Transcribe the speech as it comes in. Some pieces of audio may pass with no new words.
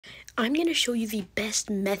I'm going to show you the best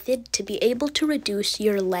method to be able to reduce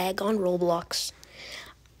your lag on Roblox.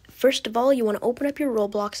 First of all, you want to open up your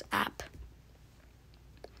Roblox app.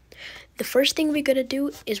 The first thing we're going to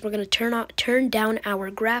do is we're going to turn down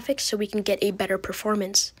our graphics so we can get a better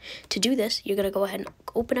performance. To do this, you're going to go ahead and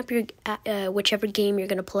open up your whichever game you're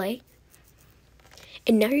going to play.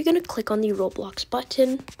 And now you're going to click on the Roblox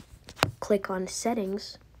button, click on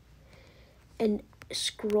Settings, and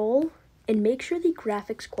scroll and make sure the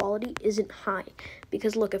graphics quality isn't high.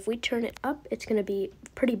 Because look, if we turn it up, it's going to be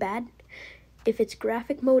pretty bad. If it's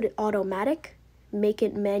graphic mode automatic, make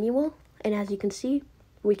it manual, and as you can see,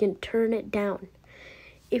 we can turn it down.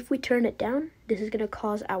 If we turn it down, this is going to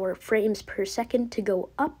cause our frames per second to go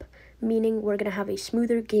up, meaning we're going to have a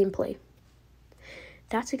smoother gameplay.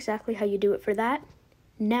 That's exactly how you do it for that.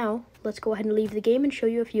 Now, let's go ahead and leave the game and show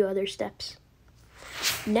you a few other steps.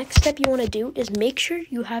 Next step you want to do is make sure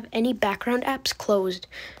you have any background apps closed.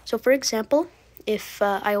 So for example, if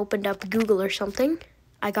I opened up Google or something,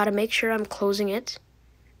 I got to make sure I'm closing it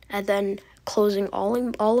and then closing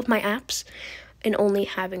all of my apps and only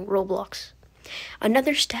having Roblox.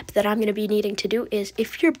 Another step that I'm going to be needing to do is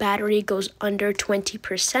if your battery goes under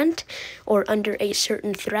 20% or under a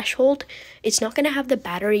certain threshold, it's not going to have the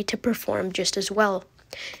battery to perform just as well.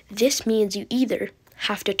 This means you either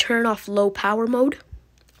have to turn off low power mode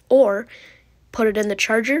or put it in the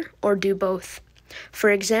charger or do both. For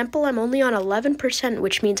example, I'm only on 11%,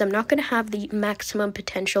 which means I'm not going to have the maximum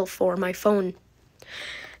potential for my phone.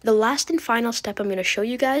 The last and final step I'm going to show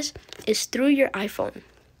you guys is through your iPhone.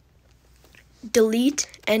 Delete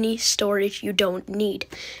any storage you don't need.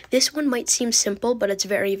 This one might seem simple, but it's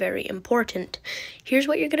very, very important. Here's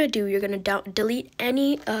what you're going to do. You're going to delete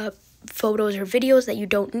any photos or videos that you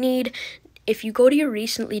don't need. If you go to your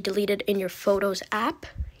recently deleted in your Photos app,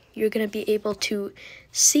 you're going to be able to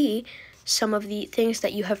see some of the things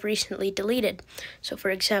that you have recently deleted. So for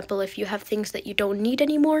example, if you have things that you don't need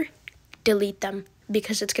anymore, delete them,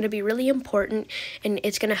 because it's going to be really important and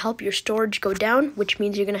it's going to help your storage go down, which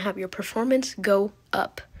means you're going to have your performance go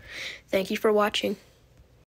up. Thank you for watching.